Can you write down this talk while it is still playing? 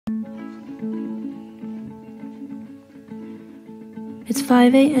It's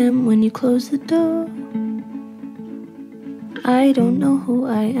 5 a.m. when you close the door. I don't know who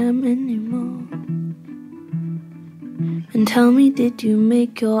I am anymore. And tell me, did you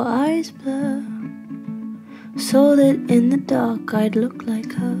make your eyes blur so that in the dark I'd look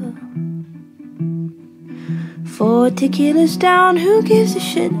like her? 4 tequilas down, who gives a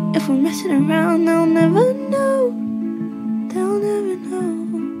shit if we're messing around? They'll never know, they'll never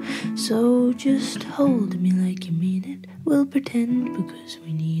know. So just hold me like you mean it. We'll pretend because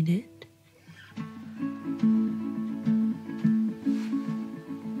we need it.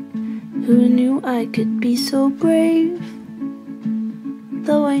 Who knew I could be so brave?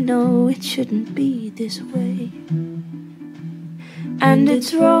 Though I know it shouldn't be this way. And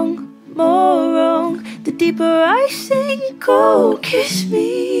it's wrong, more wrong, the deeper I sink. Oh, kiss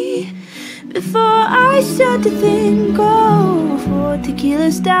me before I start to think. Oh, 4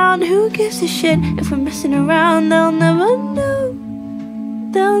 tequilas down, who gives a shit if we're messing around? They'll never know,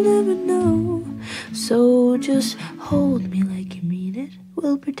 they'll never know. So just hold me like you mean it.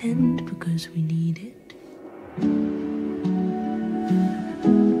 We'll pretend because we need it.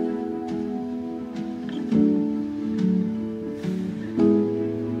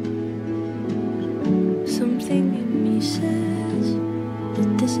 Something in me says that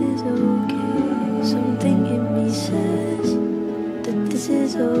this is okay. Something in me says that this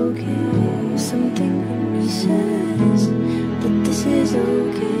is okay. Something in me says that this is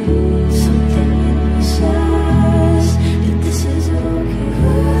okay. Something in me says that this is okay.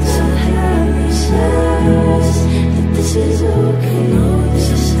 Something in me says that this is okay. No, this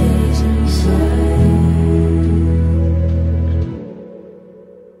stays inside.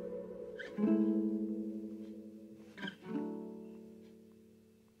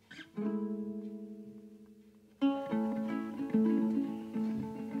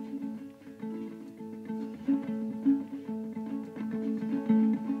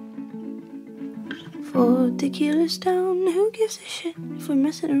 Four tequilas down, who gives a shit if we're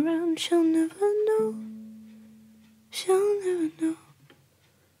messing around? She'll never know, she'll never know.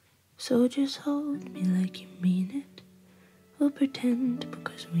 So just hold me like you mean it. We'll pretend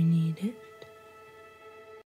because we need it.